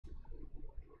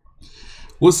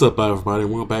What's up, everybody?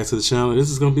 Welcome back to the channel.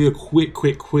 This is gonna be a quick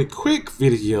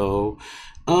video.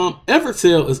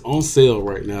 EvetTale is on sale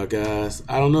right now, guys.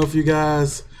 I don't know if you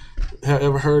guys have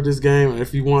ever heard this game, or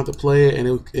if you want to play it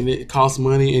and it costs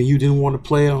money and you didn't want to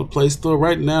play it on the Play Store.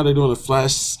 Right now they're doing a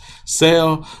flash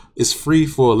sale. It's free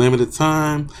for a limited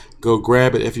time. Go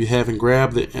grab it if you haven't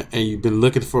grabbed it and you've been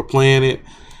looking for playing it.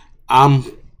 I've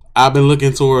been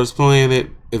looking towards playing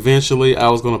it. Eventually I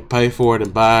was gonna pay for it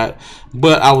and buy it,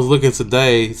 but I was looking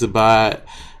today to buy it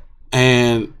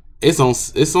and it's on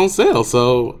sale,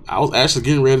 so I was actually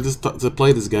getting ready to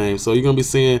play this game. So you're gonna be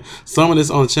seeing some of this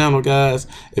on the channel, guys.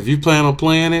 If you plan on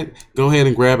playing it, go ahead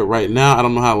and grab it right now. I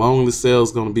don't know how long this sale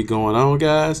is gonna be going on,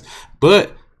 guys,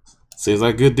 but seems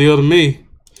like a good deal to me.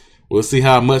 We'll see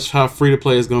how free to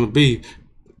play is gonna be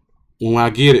when I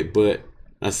get it, but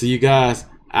I see you guys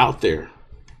out there.